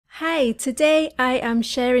Hi, today I am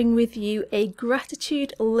sharing with you a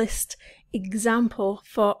gratitude list example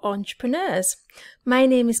for entrepreneurs. My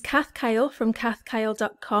name is Kath Kyle from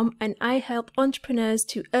kathkyle.com and I help entrepreneurs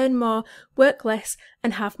to earn more, work less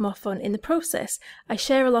and have more fun in the process. I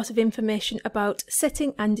share a lot of information about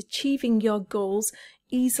setting and achieving your goals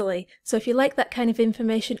easily. So if you like that kind of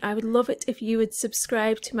information, I would love it if you would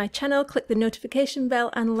subscribe to my channel, click the notification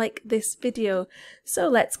bell and like this video. So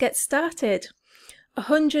let's get started.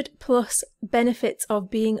 100 plus benefits of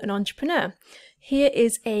being an entrepreneur. Here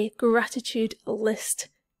is a gratitude list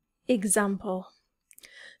example.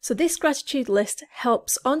 So this gratitude list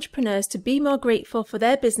helps entrepreneurs to be more grateful for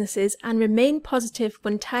their businesses and remain positive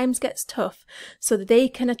when times gets tough so that they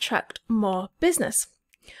can attract more business.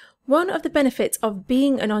 One of the benefits of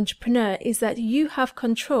being an entrepreneur is that you have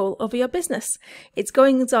control over your business, its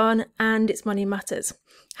goings on and its money matters.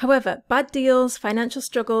 However, bad deals, financial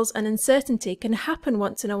struggles and uncertainty can happen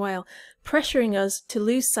once in a while, pressuring us to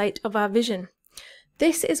lose sight of our vision.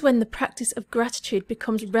 This is when the practice of gratitude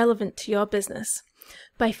becomes relevant to your business.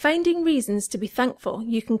 By finding reasons to be thankful,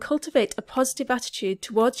 you can cultivate a positive attitude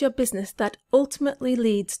towards your business that ultimately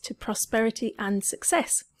leads to prosperity and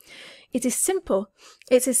success. It is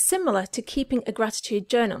similar to keeping a gratitude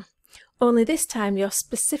journal, only this time you're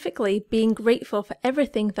specifically being grateful for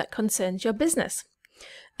everything that concerns your business.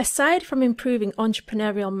 Aside from improving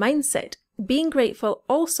entrepreneurial mindset, being grateful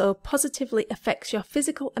also positively affects your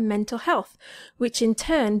physical and mental health, which in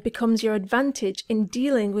turn becomes your advantage in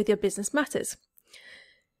dealing with your business matters.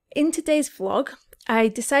 In today's vlog, I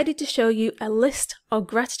decided to show you a list of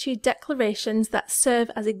gratitude declarations that serve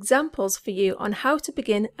as examples for you on how to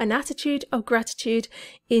begin an attitude of gratitude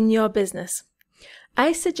in your business.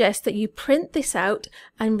 I suggest that you print this out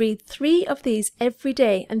and read 3 of these every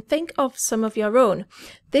day and think of some of your own.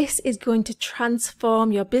 This is going to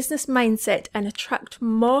transform your business mindset and attract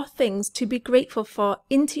more things to be grateful for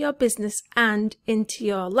into your business and into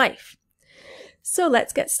your life. So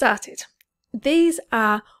let's get started. These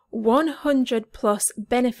are 100 plus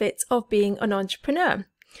benefits of being an entrepreneur.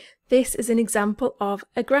 This is an example of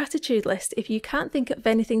a gratitude list. If you can't think of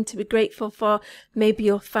anything to be grateful for, maybe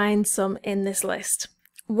you'll find some in this list.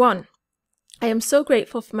 1. I am so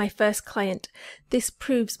grateful for my first client. This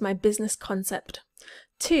proves my business concept.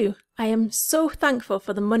 2. I am so thankful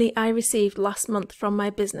for the money I received last month from my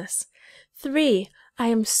business. 3. I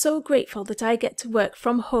am so grateful that I get to work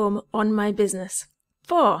from home on my business.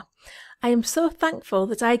 4. I am so thankful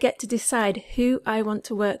that I get to decide who I want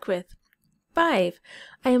to work with. 5.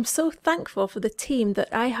 I am so thankful for the team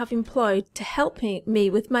that I have employed to help me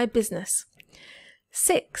with my business.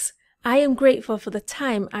 6. I am grateful for the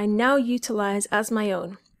time I now utilize as my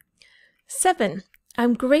own. 7.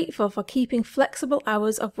 I'm grateful for keeping flexible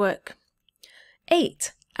hours of work.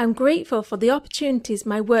 8. I'm grateful for the opportunities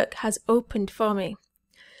my work has opened for me.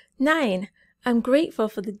 9. I'm grateful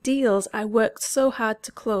for the deals I worked so hard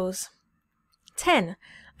to close. 10.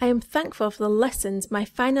 I am thankful for the lessons my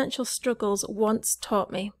financial struggles once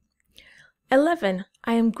taught me. 11.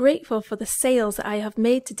 I am grateful for the sales that I have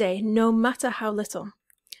made today, no matter how little.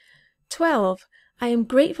 12. I am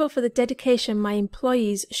grateful for the dedication my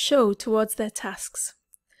employees show towards their tasks.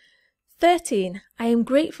 13. I am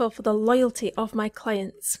grateful for the loyalty of my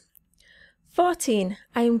clients. 14.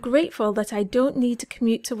 I am grateful that I don't need to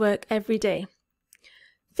commute to work every day.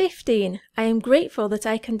 15. I am grateful that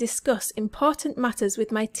I can discuss important matters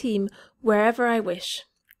with my team wherever I wish.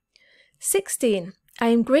 16. I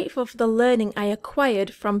am grateful for the learning I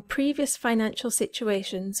acquired from previous financial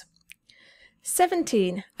situations.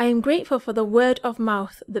 17. I am grateful for the word of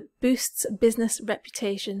mouth that boosts business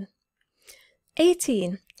reputation.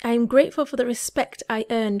 18. I am grateful for the respect I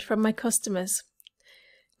earned from my customers.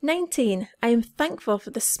 19. I am thankful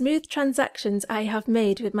for the smooth transactions I have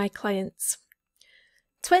made with my clients.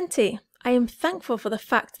 20. I am thankful for the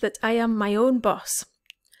fact that I am my own boss.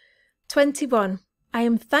 21. I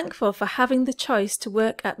am thankful for having the choice to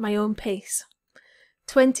work at my own pace.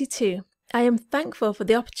 22. I am thankful for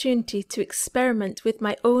the opportunity to experiment with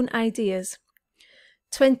my own ideas.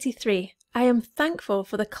 23. I am thankful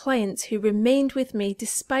for the clients who remained with me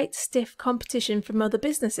despite stiff competition from other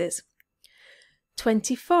businesses.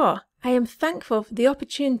 24. I am thankful for the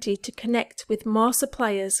opportunity to connect with more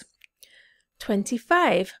suppliers.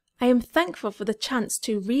 25. I am thankful for the chance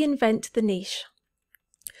to reinvent the niche.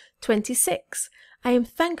 26. I am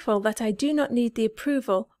thankful that I do not need the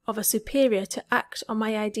approval of a superior to act on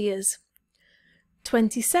my ideas.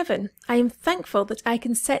 27. I am thankful that I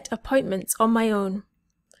can set appointments on my own.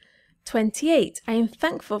 28. I am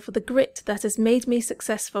thankful for the grit that has made me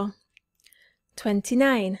successful.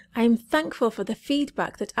 29. I am thankful for the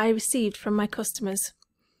feedback that I received from my customers.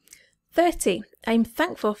 30. I am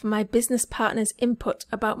thankful for my business partner's input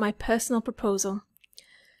about my personal proposal.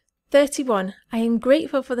 31. I am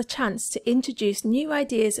grateful for the chance to introduce new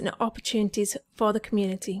ideas and opportunities for the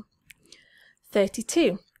community.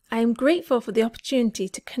 32. I am grateful for the opportunity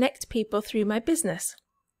to connect people through my business.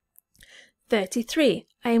 33.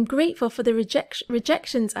 I am grateful for the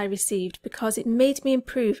rejections I received because it made me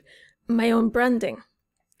improve my own branding.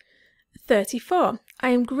 34. I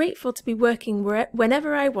am grateful to be working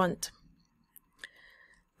whenever I want.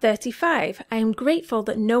 35. I am grateful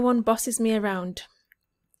that no one bosses me around.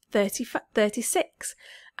 36.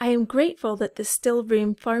 I am grateful that there's still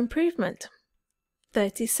room for improvement.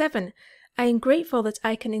 37. I am grateful that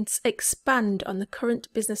I can expand on the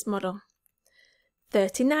current business model.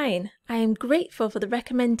 39. I am grateful for the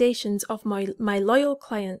recommendations of my loyal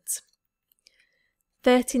clients.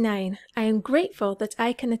 39. I am grateful that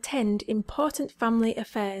I can attend important family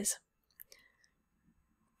affairs.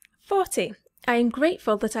 40. I am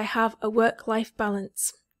grateful that I have a work-life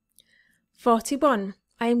balance. 41.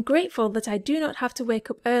 I am grateful that I do not have to wake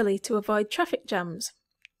up early to avoid traffic jams.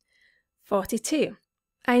 42.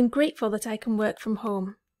 I am grateful that I can work from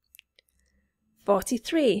home.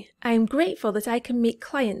 43. I am grateful that I can meet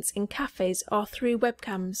clients in cafes or through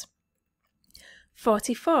webcams.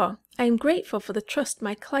 44. I am grateful for the trust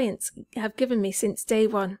my clients have given me since day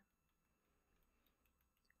one.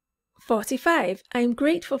 45. I am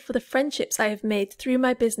grateful for the friendships I have made through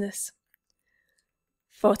my business.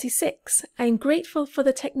 46. I am grateful for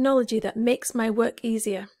the technology that makes my work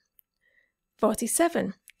easier.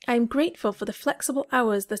 47. I am grateful for the flexible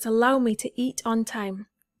hours that allow me to eat on time.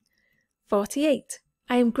 48.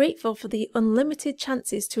 I am grateful for the unlimited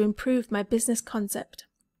chances to improve my business concept.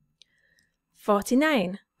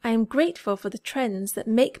 49. I am grateful for the trends that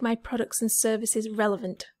make my products and services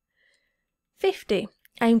relevant. 50.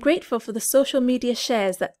 I am grateful for the social media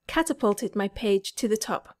shares that catapulted my page to the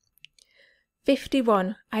top.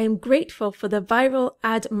 51. I am grateful for the viral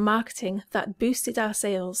ad marketing that boosted our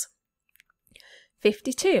sales.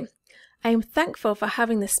 52. I am thankful for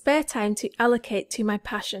having the spare time to allocate to my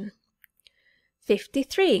passion.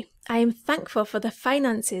 53. I am thankful for the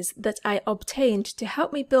finances that I obtained to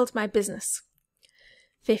help me build my business.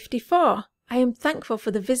 54. I am thankful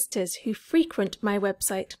for the visitors who frequent my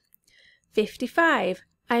website. 55.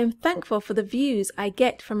 I am thankful for the views I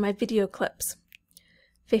get from my video clips.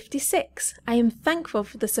 56. I am thankful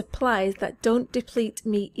for the supplies that don't deplete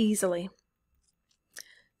me easily.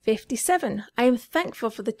 57. I am thankful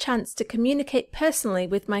for the chance to communicate personally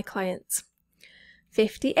with my clients.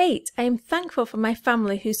 58. I am thankful for my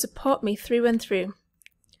family who support me through and through.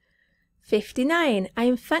 59. I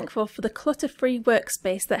am thankful for the clutter-free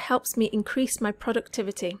workspace that helps me increase my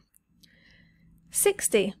productivity.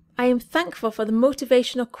 60. I am thankful for the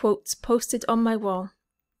motivational quotes posted on my wall.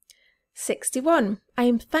 61. I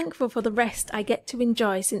am thankful for the rest I get to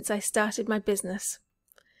enjoy since I started my business.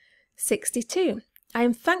 62. I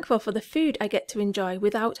am thankful for the food I get to enjoy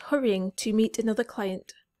without hurrying to meet another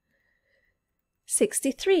client.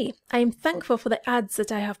 63. I am thankful for the ads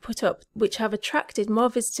that I have put up which have attracted more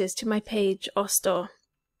visitors to my page or store.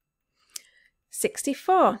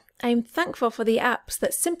 64. I am thankful for the apps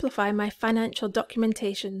that simplify my financial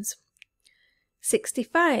documentations.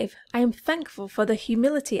 65. I am thankful for the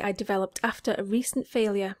humility I developed after a recent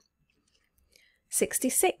failure.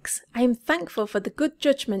 66. I am thankful for the good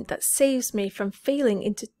judgment that saves me from falling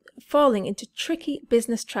into tricky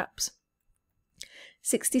business traps.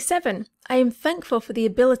 67. I am thankful for the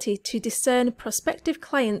ability to discern prospective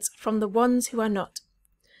clients from the ones who are not.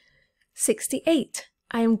 68.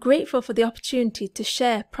 I am grateful for the opportunity to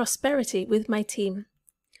share prosperity with my team.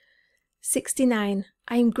 69.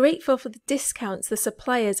 I am grateful for the discounts the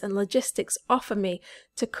suppliers and logistics offer me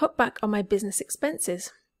to cut back on my business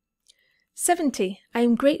expenses. 70. I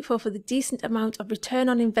am grateful for the decent amount of return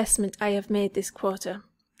on investment I have made this quarter.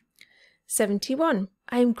 71.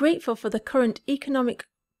 I am grateful for the current economic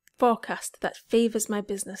forecast that favours my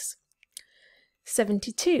business.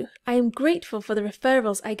 72. I am grateful for the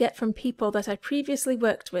referrals I get from people that I previously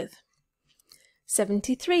worked with.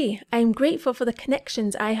 73. I am grateful for the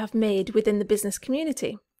connections I have made within the business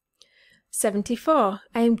community. 74.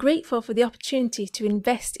 I am grateful for the opportunity to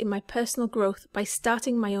invest in my personal growth by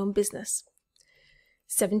starting my own business.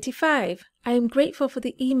 75. I am grateful for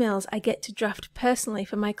the emails I get to draft personally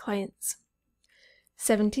for my clients.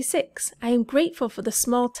 76. I am grateful for the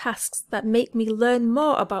small tasks that make me learn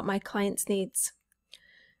more about my clients' needs.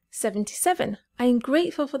 77. I am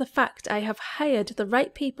grateful for the fact I have hired the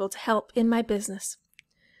right people to help in my business.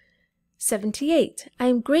 78. I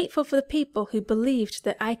am grateful for the people who believed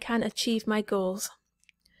that I can achieve my goals.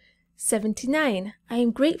 79. I am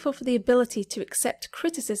grateful for the ability to accept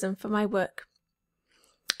criticism for my work.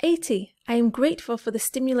 80. I am grateful for the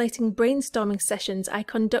stimulating brainstorming sessions I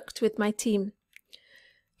conduct with my team.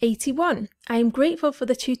 81. I am grateful for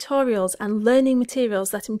the tutorials and learning materials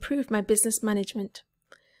that improve my business management.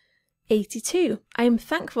 82. I am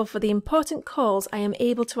thankful for the important calls I am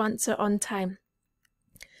able to answer on time.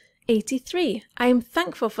 83. I am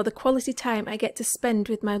thankful for the quality time I get to spend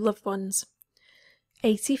with my loved ones.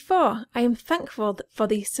 84. I am thankful for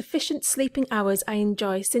the sufficient sleeping hours I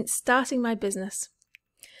enjoy since starting my business.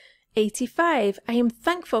 85. I am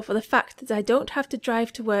thankful for the fact that I don't have to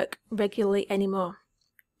drive to work regularly anymore.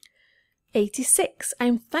 86. I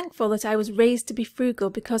am thankful that I was raised to be frugal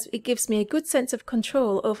because it gives me a good sense of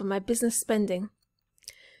control over my business spending.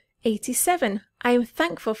 87. I am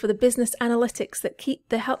thankful for the business analytics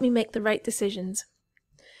that help me make the right decisions.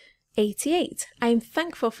 88. I am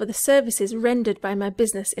thankful for the services rendered by my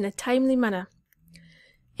business in a timely manner.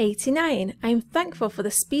 89. I am thankful for the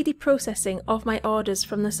speedy processing of my orders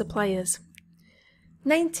from the suppliers.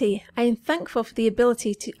 90. I am thankful for the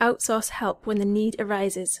ability to outsource help when the need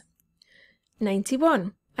arises.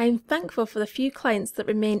 91. I am thankful for the few clients that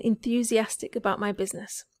remain enthusiastic about my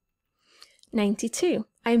business. 92.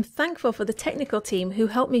 I am thankful for the technical team who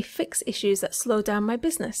help me fix issues that slow down my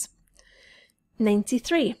business.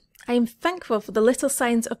 93. I am thankful for the little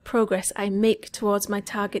signs of progress I make towards my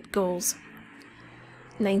target goals.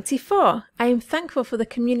 94. I am thankful for the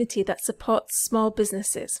community that supports small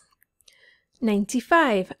businesses.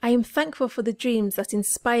 95. I am thankful for the dreams that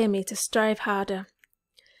inspire me to strive harder.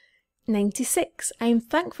 96. I am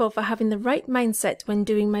thankful for having the right mindset when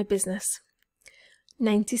doing my business.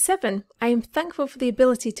 97. I am thankful for the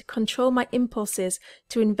ability to control my impulses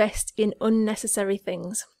to invest in unnecessary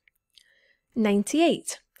things.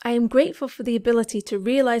 98. I am grateful for the ability to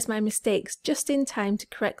realize my mistakes just in time to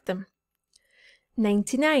correct them.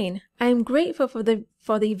 99. I am grateful for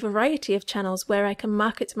the variety of channels where I can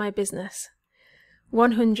market my business.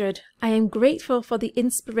 100. I am grateful for the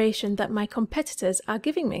inspiration that my competitors are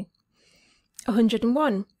giving me.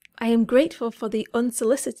 101. I am grateful for the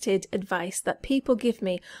unsolicited advice that people give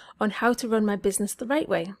me on how to run my business the right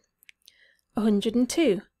way.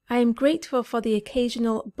 102. I am grateful for the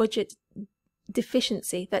occasional budget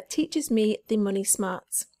deficiency that teaches me the money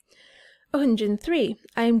smarts. 103.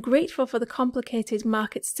 I am grateful for the complicated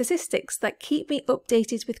market statistics that keep me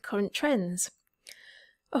updated with current trends.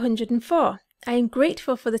 104. I am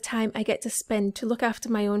grateful for the time I get to spend to look after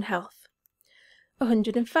my own health.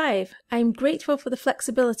 105. I am grateful for the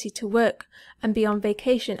flexibility to work and be on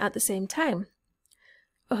vacation at the same time.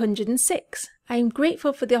 106. I am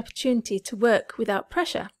grateful for the opportunity to work without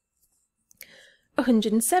pressure.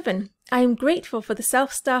 107. I am grateful for the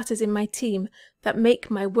self-starters in my team that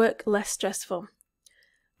make my work less stressful.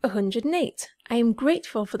 108. I am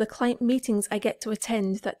grateful for the client meetings I get to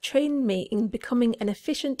attend that train me in becoming an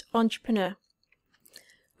efficient entrepreneur.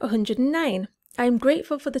 109. I am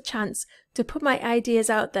grateful for the chance to put my ideas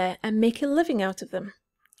out there and make a living out of them.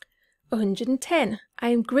 110. I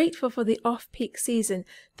am grateful for the off-peak season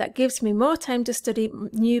that gives me more time to study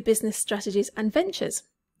new business strategies and ventures.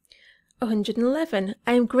 111.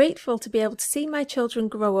 I am grateful to be able to see my children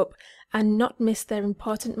grow up and not miss their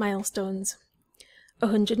important milestones.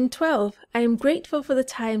 112. I am grateful for the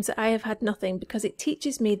times that I have had nothing because it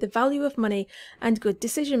teaches me the value of money and good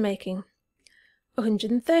decision making.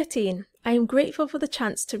 113. I am grateful for the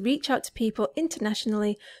chance to reach out to people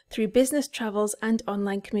internationally through business travels and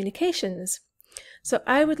online communications. So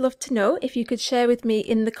I would love to know if you could share with me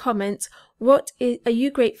in the comments, are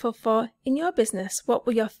you grateful for in your business? What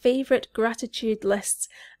were your favourite gratitude lists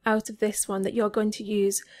out of this one that you're going to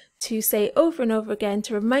use to say over and over again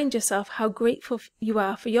to remind yourself how grateful you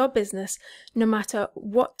are for your business, no matter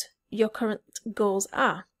what your current goals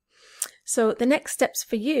are? So the next steps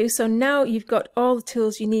for you, so now you've got all the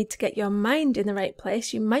tools you need to get your mind in the right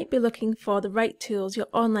place, you might be looking for the right tools your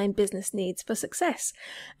online business needs for success.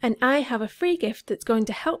 And I have a free gift that's going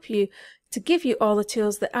to help you to give you all the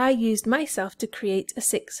tools that I used myself to create a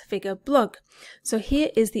 6-figure blog. So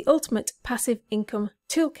here is the Ultimate Passive Income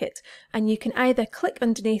Toolkit, and you can either click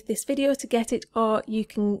underneath this video to get it, or you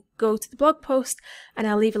can go to the blog post and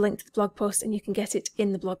I'll leave a link to the blog post and you can get it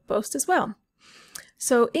in the blog post as well.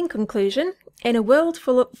 So in conclusion, in a world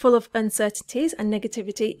full of uncertainties and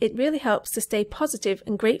negativity, it really helps to stay positive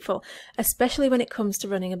and grateful, especially when it comes to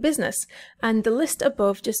running a business. And the list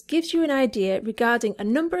above just gives you an idea regarding a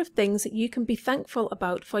number of things that you can be thankful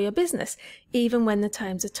about for your business, even when the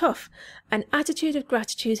times are tough. An attitude of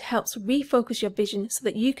gratitude helps refocus your vision so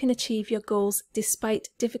that you can achieve your goals despite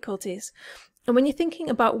difficulties. And when you're thinking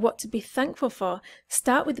about what to be thankful for,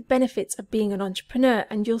 start with the benefits of being an entrepreneur,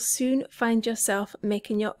 and you'll soon find yourself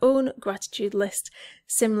making your own gratitude list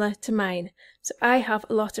similar to mine. So I have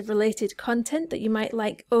a lot of related content that you might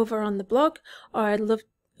like over on the blog, or I'd love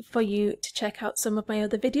for you to check out some of my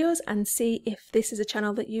other videos and see if this is a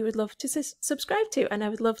channel that you would love to subscribe to, and I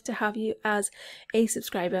would love to have you as a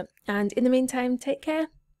subscriber. And in the meantime, take care.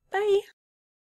 Bye!